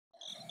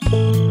Hey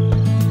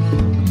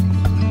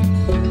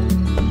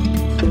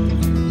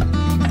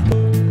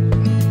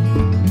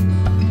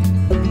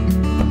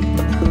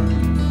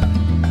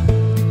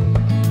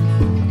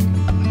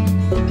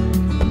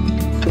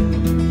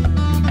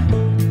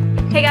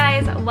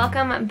guys,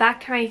 welcome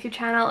back to my YouTube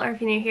channel, or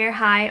if you're new here,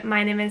 hi,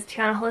 my name is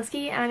Tianna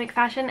and I make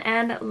fashion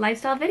and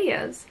lifestyle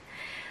videos.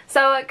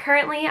 So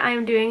currently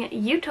I'm doing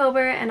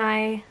YouTuber and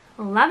I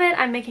love it.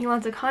 I'm making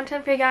lots of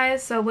content for you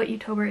guys. So what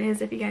YouTuber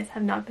is, if you guys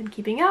have not been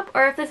keeping up,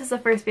 or if this is the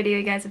first video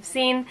you guys have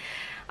seen,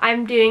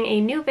 I'm doing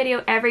a new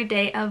video every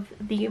day of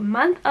the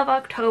month of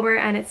October,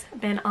 and it's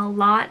been a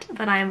lot,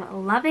 but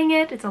I'm loving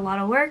it. It's a lot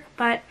of work,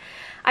 but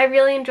I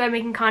really enjoy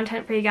making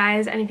content for you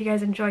guys, and if you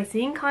guys enjoy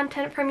seeing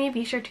content from me,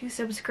 be sure to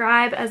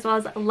subscribe as well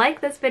as like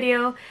this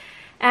video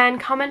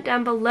and comment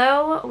down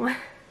below.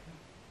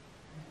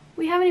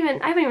 I haven't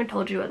even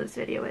told you what this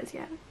video is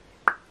yet.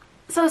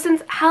 So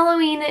since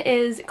Halloween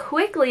is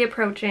quickly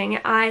approaching,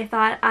 I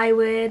thought I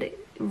would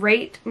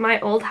rate my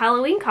old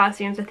Halloween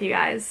costumes with you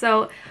guys.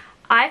 So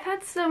I've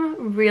had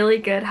some really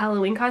good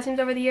Halloween costumes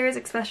over the years,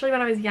 especially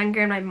when I was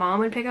younger and my mom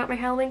would pick out my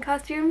Halloween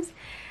costumes.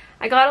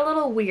 I got a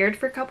little weird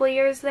for a couple of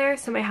years there,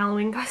 so my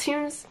Halloween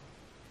costumes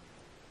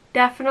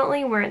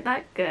definitely weren't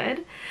that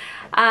good.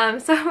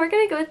 So we're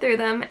gonna go through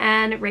them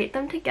and rate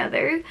them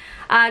together.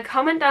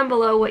 Comment down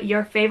below what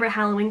your favorite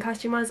Halloween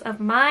costume was of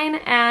mine,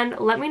 and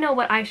let me know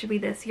what I should be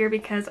this year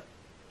because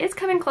it's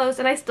coming close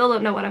and I still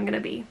don't know what I'm gonna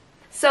be.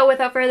 So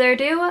without further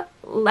ado,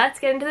 let's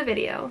get into the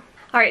video.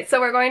 Alright, so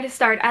we're going to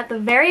start at the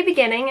very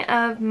beginning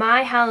of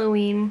my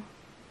Halloween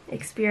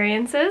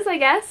experiences, I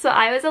guess. So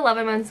I was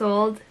 11 months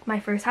old, my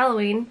first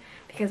Halloween,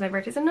 because my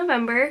birthday's in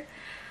November.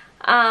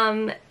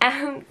 And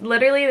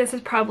literally this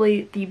is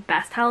probably the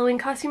best Halloween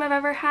costume I've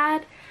ever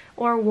had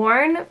or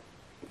worn.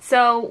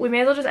 So we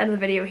may as well just end the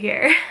video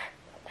here.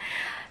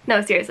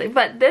 No, seriously.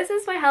 But this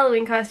is my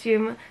Halloween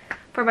costume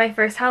for my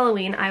first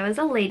Halloween. I was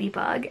a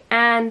ladybug.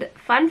 And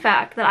fun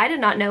fact that I did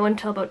not know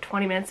until about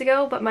 20 minutes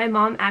ago, but my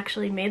mom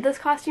actually made this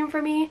costume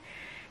for me.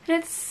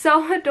 And it's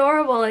so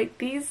adorable. Like,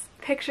 these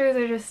pictures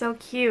are just so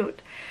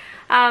cute.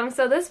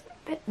 So this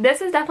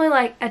is definitely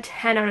like a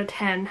 10 out of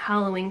 10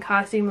 Halloween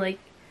costume. Like,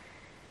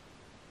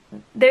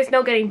 there's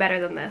no getting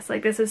better than this.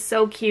 Like, this is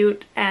so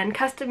cute and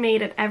custom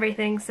made and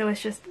everything, so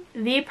it's just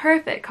the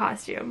perfect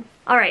costume.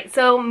 Alright,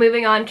 so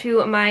moving on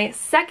to my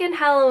second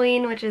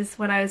Halloween, which is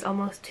when I was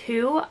almost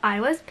 2.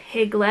 I was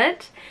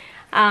Piglet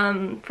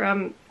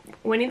from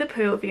Winnie the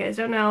Pooh, if you guys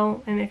don't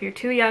know, and if you're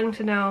too young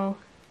to know,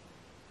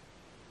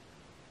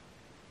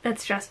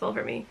 that's stressful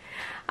for me.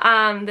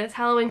 This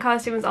Halloween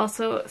costume is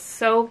also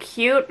so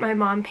cute. My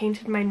mom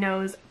painted my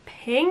nose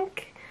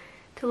pink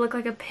to look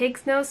like a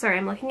pig's nose. Sorry,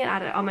 I'm looking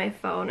at it on my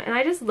phone, and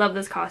I just love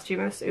this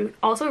costume. It's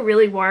also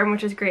really warm,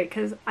 which is great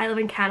because I live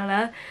in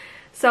Canada,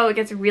 so it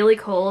gets really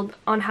cold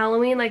on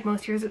Halloween. Like,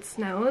 most years it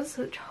snows,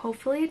 which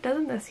hopefully it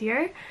doesn't this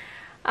year.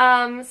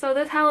 So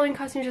this Halloween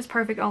costume is just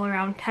perfect all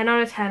around. 10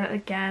 out of 10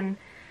 again.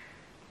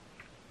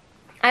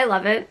 I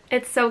love it.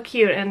 It's so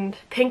cute, and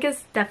pink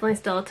is definitely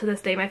still to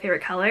this day my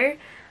favorite color.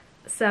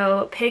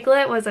 So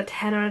Piglet was a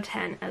 10 out of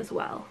 10 as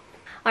well.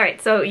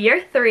 Alright, so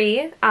year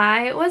 3,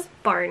 I was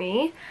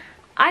Barney.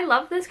 I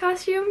love this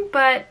costume,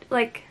 but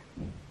like,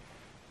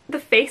 the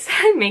face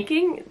I'm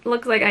making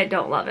looks like I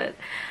don't love it.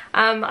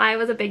 I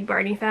was a big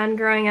Barney fan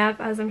growing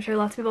up, as I'm sure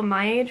lots of people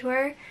my age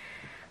were.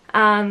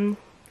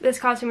 This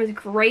costume is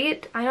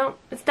great.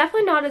 It's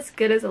definitely not as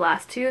good as the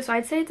last two, so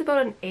I'd say it's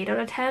about an 8 out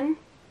of 10.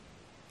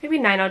 Maybe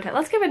 9 out of 10.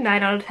 Let's give it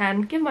 9 out of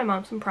 10. Give my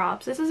mom some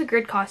props. This is a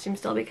good costume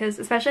still because,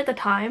 especially at the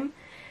time,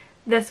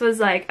 this was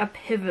like a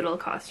pivotal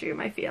costume,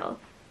 I feel.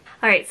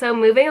 Alright, so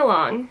moving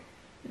along.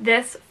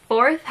 This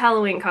fourth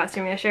Halloween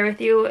costume I'm going to share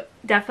with you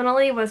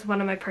definitely was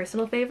one of my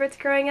personal favorites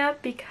growing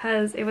up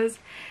because it was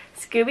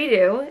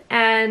Scooby-Doo,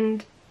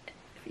 and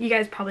you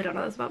guys probably don't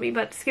know this about me,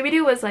 but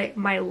Scooby-Doo was like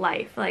my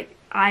life. Like,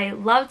 I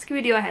loved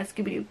Scooby-Doo. I had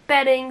Scooby-Doo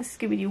bedding,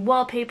 Scooby-Doo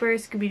wallpaper,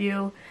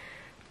 Scooby-Doo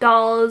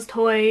dolls,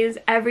 toys,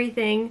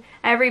 everything.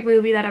 Every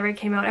movie that ever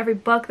came out, every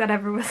book that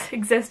ever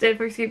existed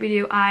for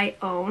Scooby-Doo, I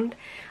owned.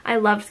 I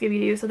loved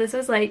Scooby-Doo, so this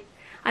was like,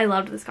 I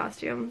loved this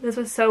costume. This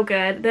was so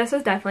good. This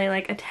was definitely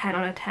like a 10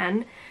 out of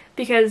 10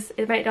 because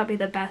it might not be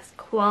the best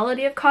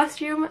quality of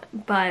costume,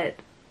 but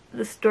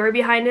the story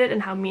behind it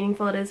and how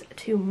meaningful it is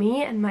to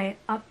me and my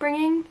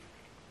upbringing,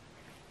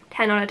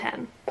 10 out of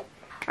 10.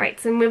 Alright,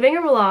 so moving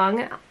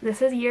along,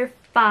 this is year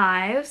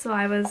 5, so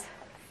I was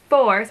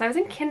 4, so I was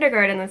in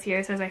kindergarten this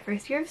year, so it was my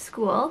first year of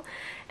school,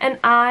 and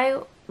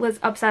I was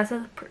obsessed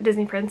with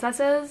Disney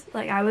princesses.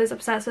 Like, I was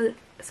obsessed with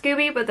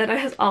Scooby, but then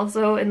I was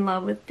also in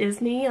love with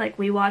Disney. Like,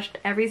 we watched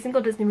every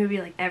single Disney movie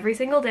like every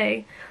single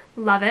day.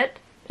 Love it.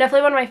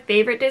 Definitely one of my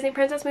favorite Disney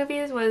princess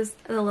movies was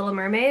The Little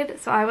Mermaid,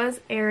 so I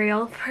was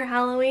Ariel for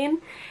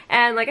Halloween.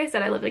 And like I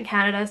said, I lived in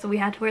Canada, so we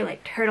had to wear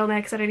like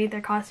turtlenecks underneath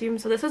their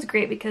costumes, so this was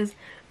great because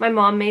my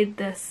mom made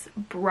this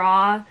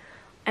bra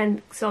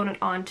and sewn it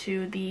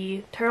onto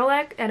the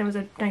turtleneck, and it was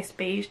a nice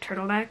beige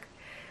turtleneck.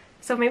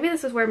 So maybe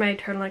this is where my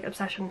turtleneck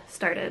obsession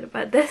started,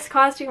 but this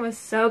costume was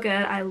so good.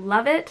 I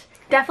love it.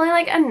 Definitely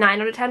like a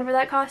 9 out of 10 for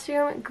that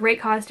costume.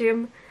 Great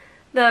costume.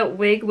 The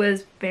wig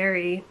was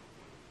very,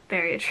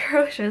 very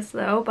atrocious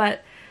though,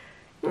 but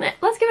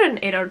let's give it an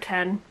 8 out of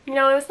 10. You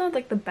know, it was not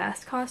like the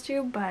best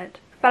costume, but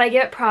I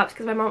give it props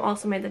because my mom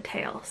also made the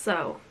tail,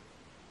 so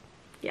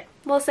yeah,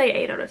 we'll say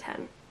 8 out of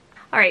 10.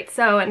 Alright,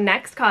 so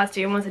next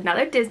costume was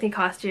another Disney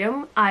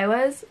costume. I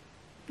was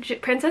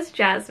Princess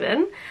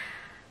Jasmine.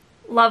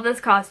 Love this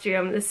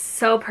costume. This is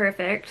so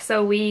perfect.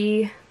 So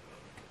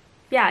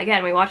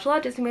again, we watch a lot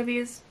of Disney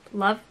movies.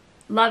 Love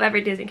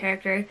every Disney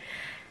character.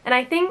 And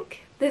I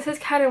think this is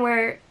kind of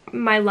where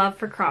my love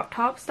for crop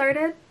tops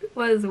started,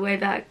 was way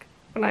back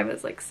when I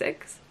was like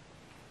 6.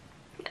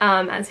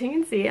 As you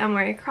can see, I'm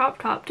wearing a crop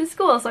top to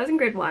school, so I was in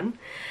grade 1.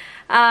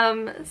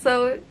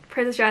 So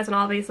Princess Jasmine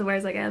obviously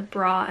wears like a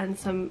bra and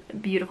some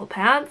beautiful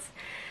pants,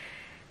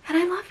 and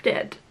I loved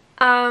it.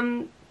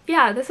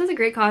 Yeah, this is a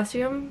great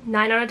costume.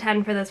 9 out of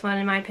 10 for this one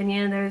in my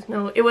opinion.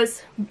 It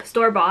was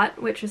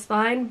store-bought, which is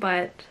fine,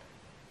 but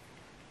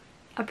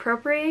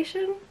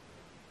appropriation?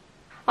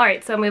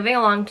 Alright, so moving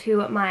along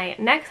to my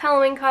next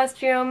Halloween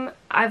costume.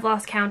 I've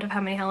lost count of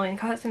how many Halloween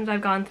costumes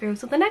I've gone through.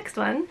 So the next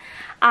one,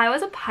 I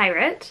was a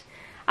pirate.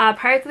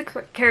 Pirates of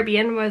the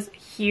Caribbean was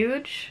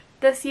huge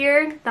this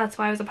year. That's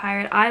why I was a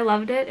pirate. I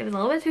loved it. It was a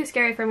little bit too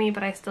scary for me,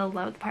 but I still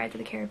loved the Pirates of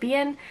the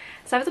Caribbean.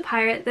 So I was a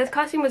pirate. This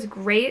costume was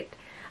great.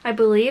 I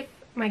believe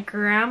my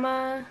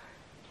grandma,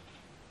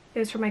 it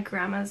was from my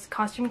grandma's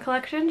costume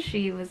collection.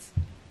 She was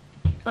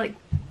like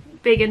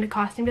big into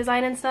costume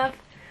design and stuff,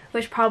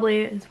 which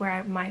probably is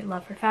where my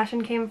love for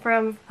fashion came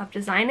from, of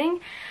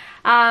designing.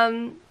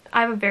 I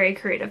have a very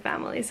creative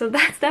family, so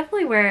that's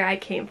definitely where I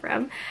came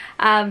from.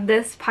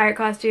 This pirate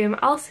costume,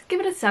 I'll give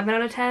it a 7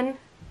 out of 10.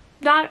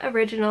 Not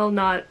original,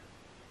 not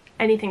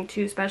anything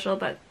too special,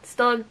 but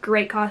still a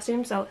great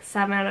costume, so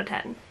 7 out of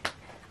 10.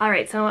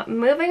 Alright, so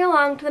moving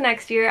along to the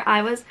next year,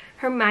 I was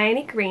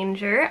Hermione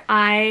Granger.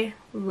 I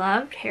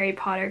loved Harry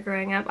Potter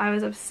growing up. I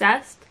was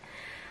obsessed.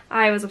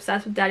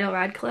 with Daniel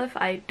Radcliffe.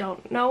 I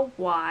don't know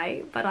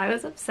why, but I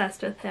was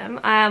obsessed with him.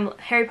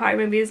 Harry Potter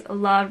movies,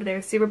 loved.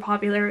 They're super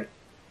popular.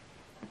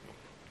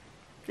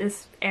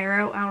 This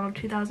era, I don't know,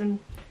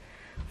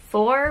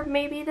 2004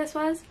 maybe this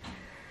was.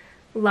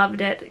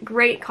 Loved it.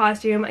 Great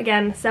costume.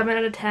 Again, 7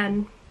 out of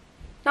 10.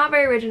 Not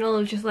very original. It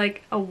was just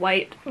like a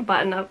white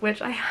button-up,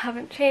 which I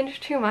haven't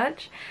changed too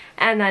much.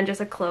 And then just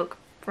a cloak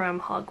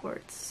from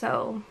Hogwarts.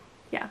 So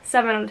yeah,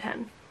 7 out of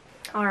 10.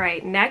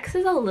 Alright, next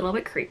is a little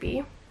bit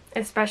creepy.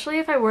 Especially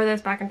if I wore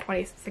this back in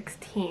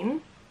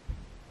 2016.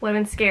 Would have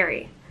been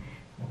scary.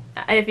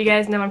 If you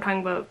guys know what I'm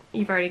talking about,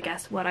 you've already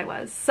guessed what I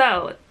was.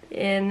 So,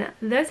 in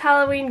this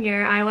Halloween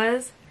year, I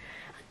was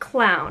a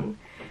clown.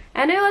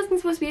 And it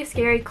wasn't supposed to be a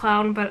scary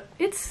clown, but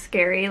it's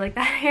scary. Like,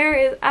 that hair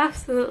is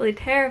absolutely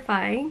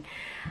terrifying.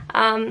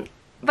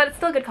 But it's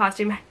still a good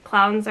costume.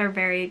 Clowns are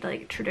very,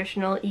 like,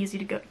 traditional,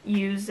 easy to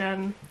use.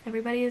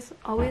 Everybody is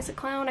always a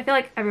clown. I feel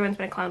like everyone's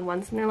been a clown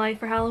once in their life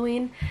for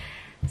Halloween.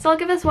 So I'll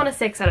give this one a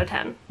 6 out of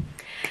 10.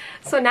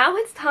 So now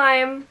it's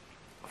time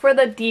for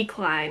the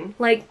decline.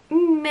 Like,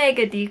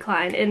 mega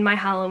decline in my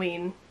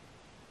Halloween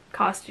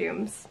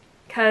costumes.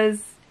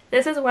 Because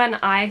this is when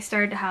I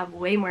started to have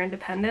way more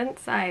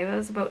independence. I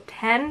was about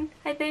 10,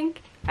 I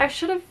think. I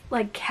should have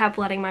like kept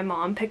letting my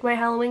mom pick my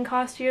Halloween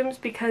costumes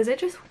because it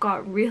just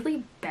got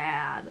really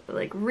bad.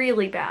 Like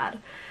really bad.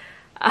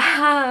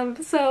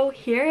 So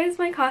here is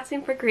my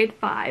costume for grade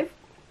 5.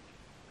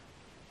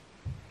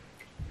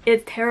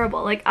 It's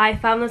terrible. Like, I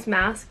found this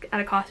mask at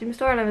a costume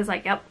store and I was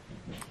like, yep,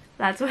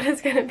 that's what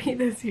it's gonna be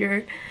this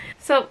year.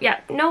 So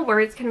yeah, no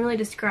words can really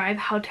describe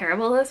how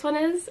terrible this one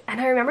is.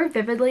 And I remember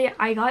vividly,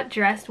 I got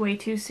dressed way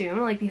too soon,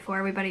 like before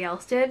everybody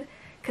else did,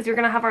 because we were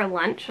gonna have our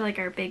lunch, like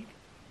our big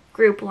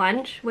group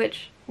lunch,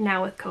 which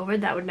now with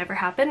COVID that would never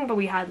happen, but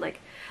we had like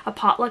a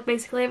potluck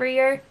basically every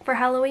year for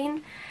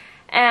Halloween.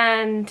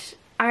 And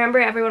I remember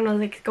everyone was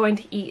like going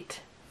to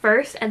eat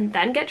first and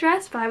then get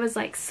dressed, but I was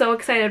like so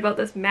excited about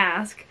this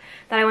mask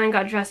that I went and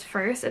got dressed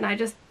first. And I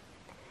just,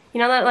 you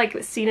know that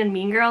like scene in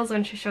Mean Girls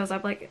when she shows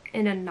up like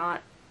in a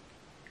not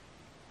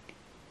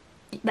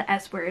the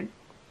S word,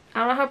 I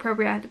don't know how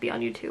appropriate I have to be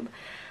on YouTube,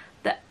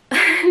 that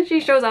she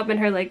shows up in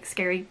her like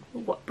scary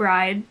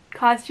bride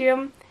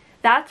costume.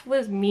 That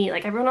was me.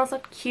 Like, everyone else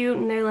looked cute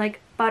and they're like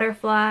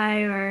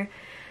butterfly or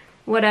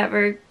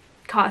whatever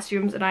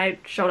costumes, and I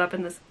showed up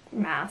in this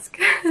mask.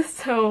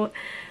 So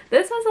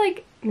this was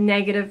like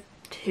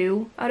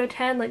 -2 out of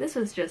 10. Like, this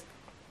was just,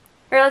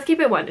 or let's keep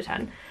it 1 to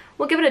 10.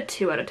 We'll give it a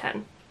 2 out of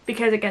 10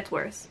 because it gets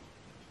worse.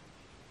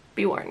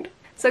 Be warned.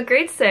 So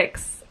grade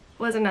 6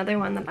 was another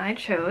one that I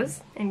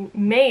chose and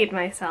made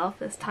myself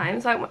this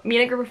time. So me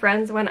and a group of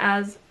friends went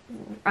as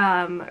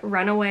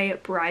runaway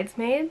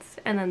bridesmaids,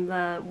 and then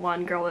the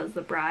one girl was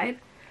the bride.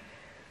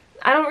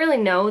 I don't really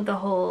know the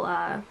whole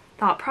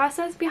thought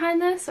process behind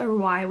this or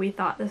why we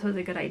thought this was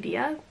a good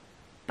idea,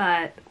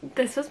 but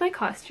this was my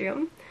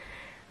costume.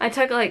 I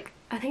took like,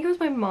 I think it was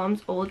my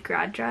mom's old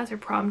grad dress or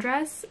prom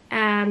dress,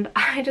 and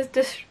I just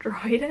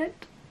destroyed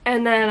it.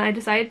 And then I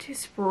decided to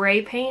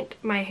spray paint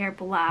my hair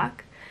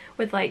black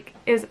with like,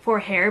 it was for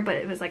hair, but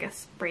it was like a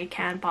spray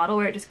can bottle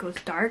where it just goes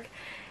dark.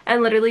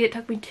 and literally it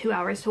took me 2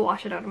 hours to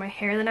wash it out of my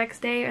hair the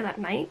next day or that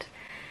night.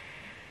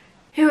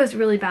 It was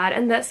really bad.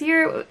 And this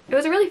year it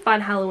was a really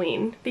fun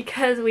Halloween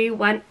because we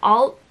went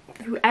all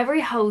through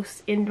every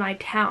house in my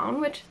town,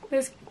 which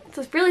it's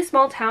a really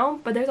small town,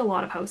 but there's a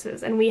lot of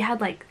houses, and we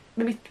had like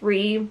maybe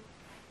 3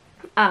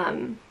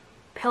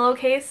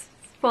 pillowcase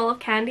full of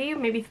candy,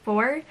 maybe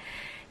 4.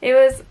 It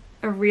was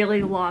a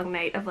really long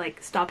night of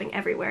like stopping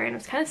everywhere, and it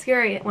was kind of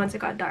scary once it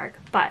got dark.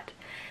 But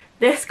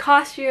this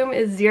costume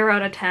is 0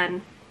 out of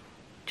 10.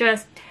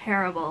 Just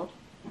terrible.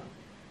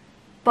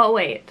 But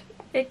wait,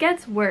 it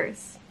gets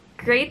worse.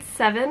 Grade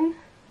 7,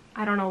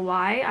 I don't know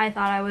why, I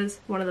thought I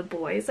was one of the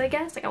boys, I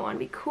guess. Like, I want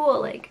to be cool,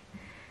 like,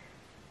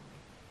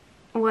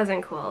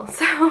 wasn't cool.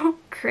 So,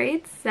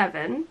 grade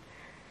 7,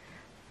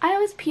 I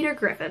was Peter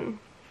Griffin.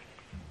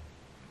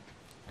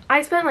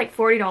 I spent like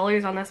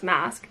 $40 on this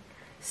mask.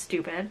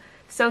 Stupid.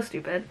 So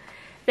stupid.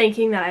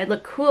 Thinking that I'd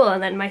look cool,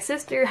 and then my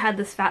sister had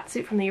this fat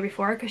suit from the year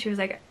before because she was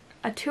like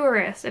a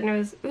tourist, and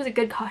it was a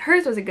good,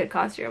 hers was a good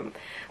costume.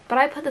 But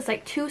I put this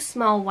like too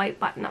small white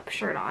button-up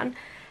shirt on,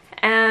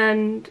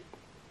 and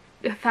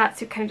the fat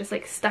suit kind of just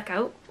like stuck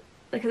out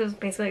because it was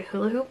basically a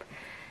hula hoop.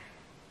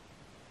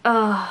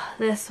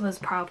 This was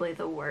probably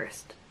the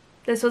worst.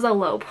 This was a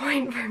low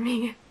point for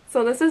me.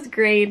 So this is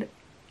grade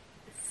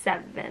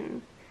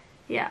 7.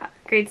 Yeah,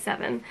 grade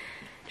 7.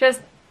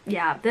 Just,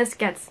 yeah, this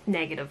gets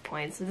negative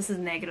points. This is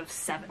negative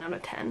 7 out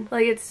of 10.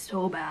 Like, it's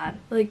so bad.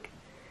 Like,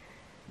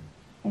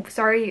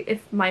 sorry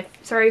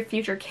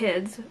future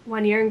kids,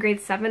 when you're in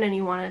grade 7 and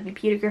you want to be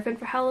Peter Griffin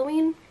for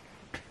Halloween,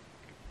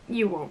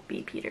 you won't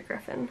be Peter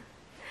Griffin.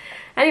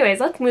 Anyways,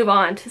 let's move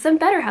on to some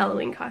better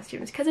Halloween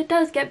costumes, because it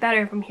does get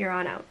better from here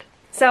on out.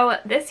 So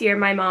this year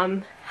my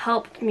mom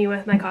helped me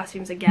with my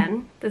costumes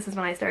again. This is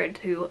when I started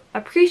to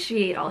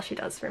appreciate all she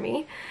does for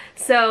me.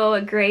 So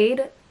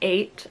grade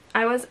 8,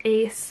 I was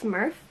a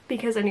Smurf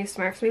because a new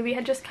Smurfs movie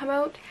had just come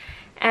out,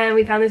 and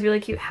we found these really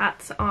cute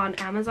hats on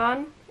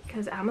Amazon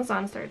because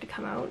Amazon started to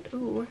come out.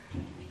 Ooh.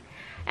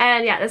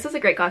 And yeah, this was a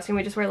great costume.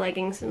 We just wear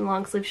leggings and a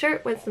long sleeve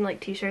shirt with some like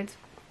t-shirts,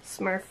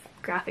 Smurf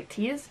graphic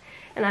tees,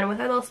 and then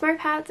with our little Smurf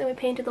hats, and we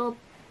painted little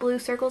blue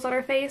circles on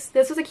our face.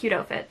 This was a cute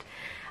outfit.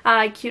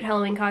 Cute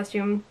Halloween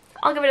costume.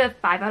 I'll give it a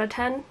 5 out of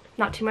 10.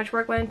 Not too much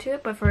work went into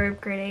it, but for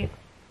grade 8,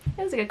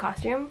 it was a good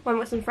costume. Went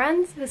with some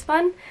friends, it was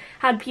fun.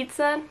 Had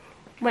pizza,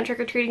 went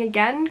trick-or-treating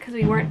again because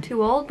we weren't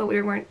too old, but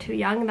we weren't too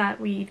young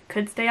that we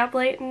could stay up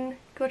late and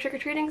go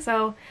trick-or-treating.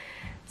 So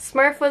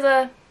Smurf was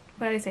a,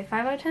 what did I say,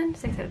 5 out of 10?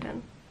 6 out of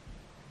 10.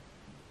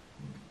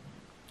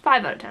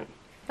 5 out of 10.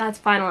 That's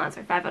final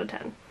answer, 5 out of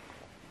 10.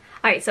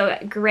 Alright, so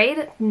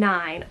grade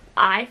 9,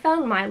 I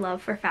found my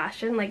love for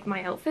fashion, like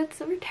my outfits,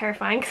 were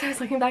terrifying because I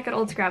was looking back at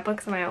old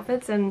scrapbooks of my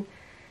outfits and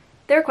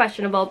they're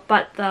questionable,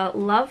 but the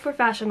love for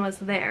fashion was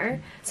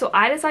there. So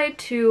I decided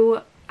to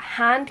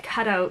hand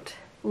cut out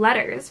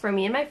letters for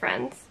me and my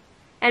friends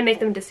and make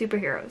them into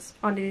superheroes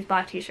onto these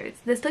black t-shirts.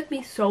 This took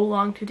me so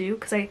long to do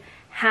because I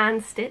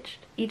hand stitched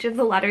each of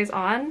the letters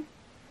on.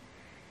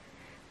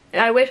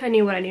 I wish I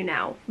knew what I knew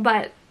now,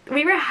 but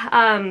we were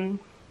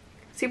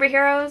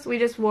superheroes. We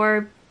just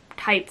wore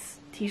tights,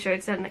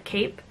 t-shirts, and a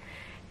cape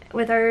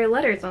with our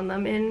letters on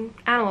them in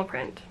animal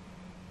print.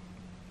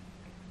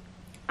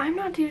 I'm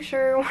not too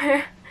sure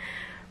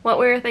what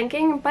we were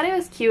thinking, but it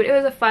was cute. It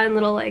was a fun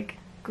little like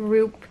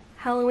group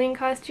Halloween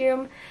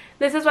costume.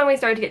 This is when we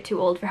started to get too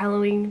old for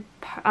Halloween,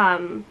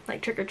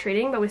 like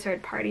trick-or-treating, but we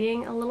started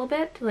partying a little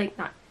bit, like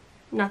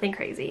nothing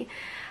crazy.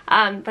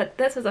 But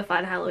this was a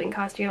fun Halloween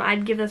costume.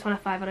 I'd give this one a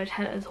 5 out of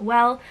 10 as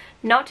well.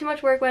 Not too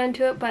much work went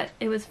into it, but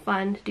it was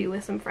fun to do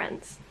with some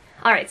friends.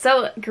 Alright,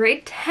 so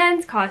grade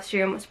 10's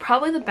costume was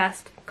probably the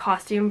best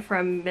costume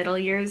from middle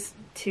years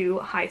to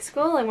high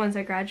school and once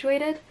I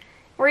graduated,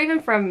 or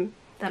even from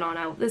then on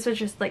out. This was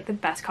just like the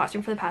best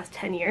costume for the past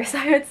 10 years,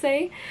 I would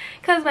say,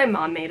 because my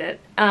mom made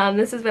it.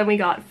 This is when we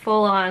got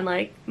full on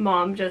like,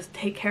 mom, just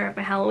take care of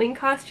my Halloween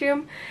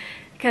costume,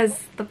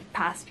 because the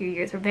past few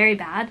years were very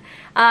bad.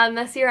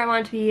 This year I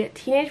wanted to be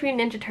Teenage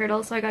Mutant Ninja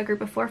Turtles, so I got a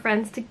group of 4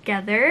 friends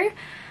together,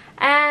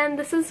 and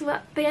this is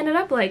what they ended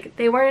up like.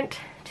 They weren't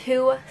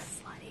too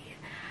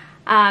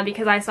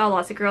because I saw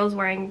lots of girls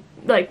wearing,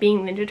 like, being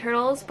Ninja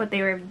Turtles, but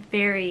they were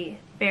very,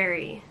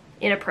 very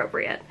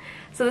inappropriate.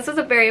 So this is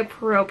a very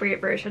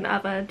appropriate version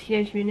of a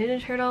Teenage Mutant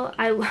Ninja Turtle.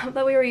 I love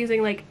that we were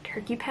using, like,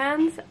 turkey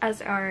pans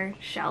as our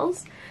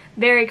shells.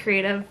 Very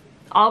creative.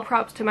 All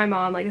props to my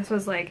mom. Like, this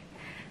was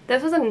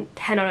a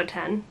 10 out of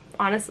 10,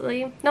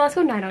 honestly. No, let's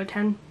go 9 out of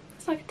 10.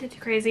 Let's not get too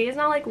crazy. It's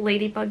not, like,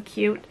 ladybug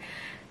cute.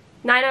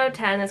 9 out of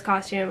 10, this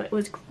costume. It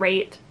was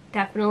great.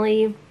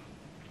 Definitely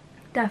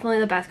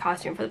the best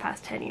costume for the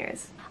past 10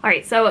 years.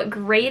 Alright, so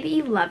grade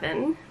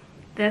 11,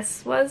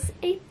 this was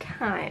a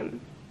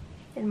time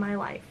in my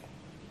life.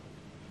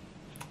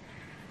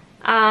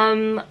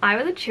 I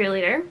was a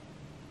cheerleader.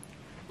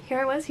 Here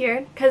I was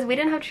here, because we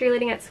didn't have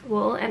cheerleading at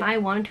school, and I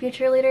wanted to be a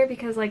cheerleader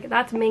because, like,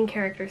 that's main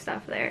character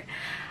stuff there.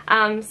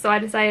 So I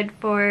decided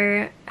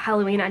for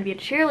Halloween I'd be a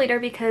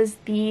cheerleader because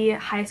the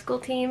high school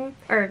team,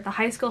 or the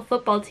high school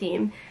football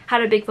team,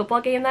 had a big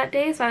football game that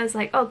day, so I was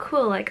like, oh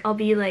cool, like, I'll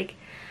be, like,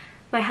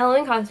 my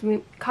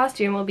Halloween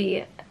costume will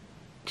be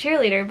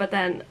cheerleader, but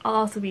then I'll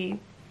also be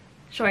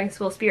showing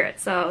school spirit.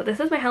 So this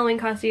is my Halloween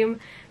costume.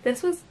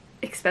 This was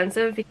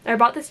expensive. I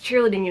bought this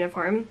cheerleading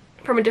uniform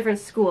from a different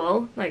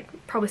school, like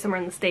probably somewhere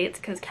in the States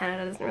because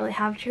Canada doesn't really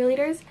have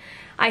cheerleaders.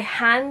 I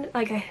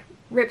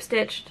ripped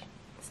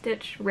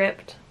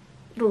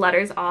the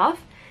letters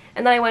off,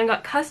 and then I went and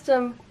got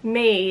custom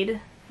made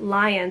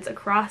lions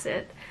across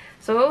it.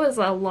 So it was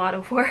a lot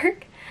of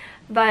work.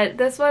 But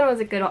this one was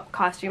a good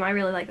costume. I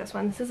really like this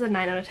one. This is a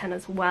 9 out of 10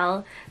 as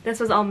well. This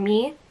was all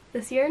me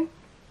this year,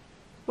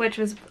 which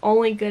was the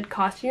only good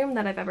costume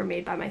that I've ever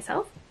made by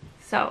myself.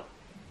 So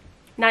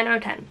 9 out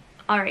of 10.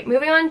 Alright,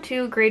 moving on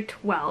to grade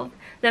 12.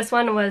 This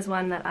one was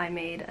one that I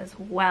made as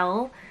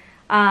well.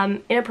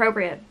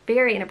 Inappropriate,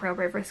 very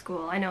inappropriate for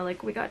school. I know,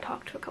 like, we got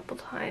talked to a couple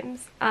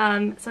times.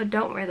 So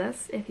don't wear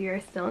this if you're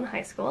still in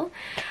high school.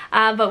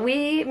 But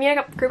me and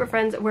a group of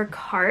friends wear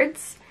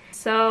cards.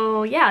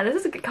 So yeah, this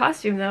is a good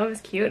costume though. It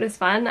was cute, it was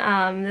fun.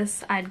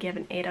 This I'd give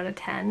an 8 out of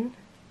 10.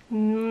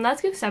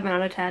 Let's give 7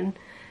 out of 10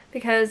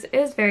 because it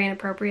was very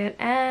inappropriate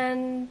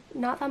and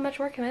not that much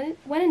work went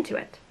into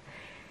it.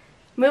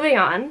 Moving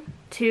on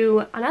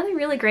to another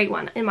really great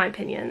one in my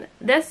opinion.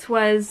 This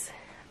was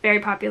a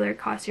very popular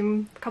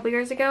costume a couple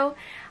years ago.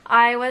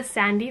 I was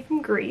Sandy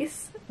from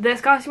Greece.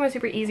 This costume was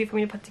super easy for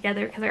me to put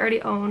together because I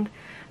already owned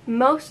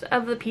most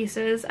of the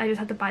pieces. I just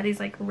had to buy these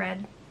like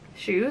red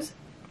shoes.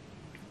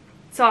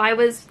 So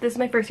this is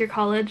my first year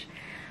college.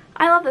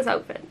 I love this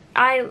outfit.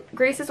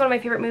 Grease is one of my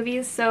favorite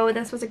movies, so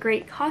this was a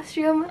great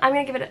costume. I'm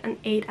gonna give it an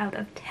 8 out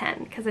of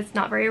 10 because it's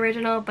not very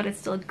original, but it's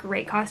still a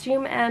great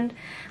costume, and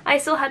I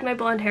still had my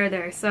blonde hair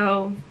there,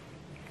 so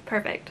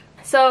perfect.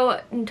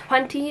 So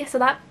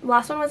that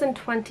last one was in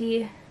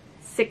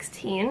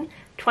 2016.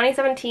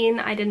 2017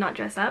 I did not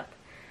dress up.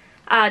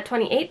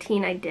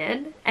 2018 I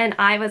did, and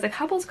I was a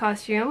couple's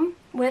costume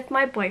with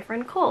my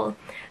boyfriend Cole.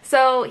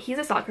 So he's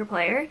a soccer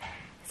player.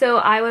 So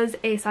I was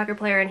a soccer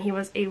player and he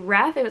was a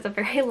ref. It was a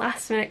very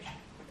last minute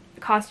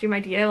costume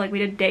idea. Like we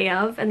did day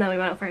of, and then we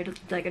went out for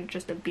like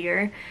just a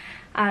beer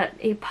at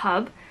a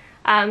pub.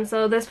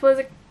 So this was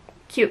a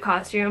cute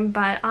costume,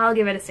 but I'll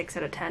give it a 6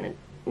 out of 10.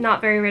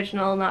 Not very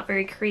original, not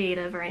very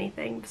creative or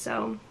anything.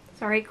 So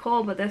sorry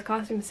Cole, but this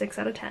costume is 6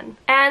 out of 10.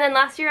 And then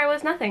last year I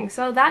was nothing.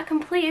 So that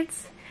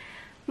completes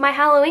my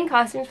Halloween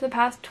costumes for the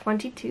past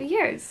 22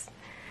 years.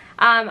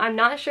 I'm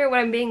not sure what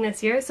I'm being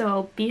this year,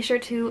 so be sure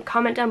to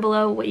comment down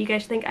below what you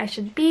guys think I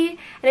should be.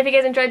 And if you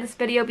guys enjoyed this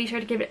video, be sure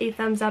to give it a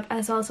thumbs up,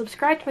 as well as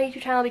subscribe to my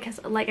YouTube channel because,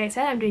 like I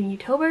said, I'm doing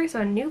YouTuber, so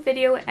a new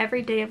video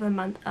every day of the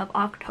month of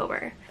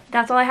October.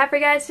 That's all I have for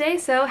you guys today,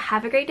 so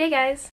have a great day, guys!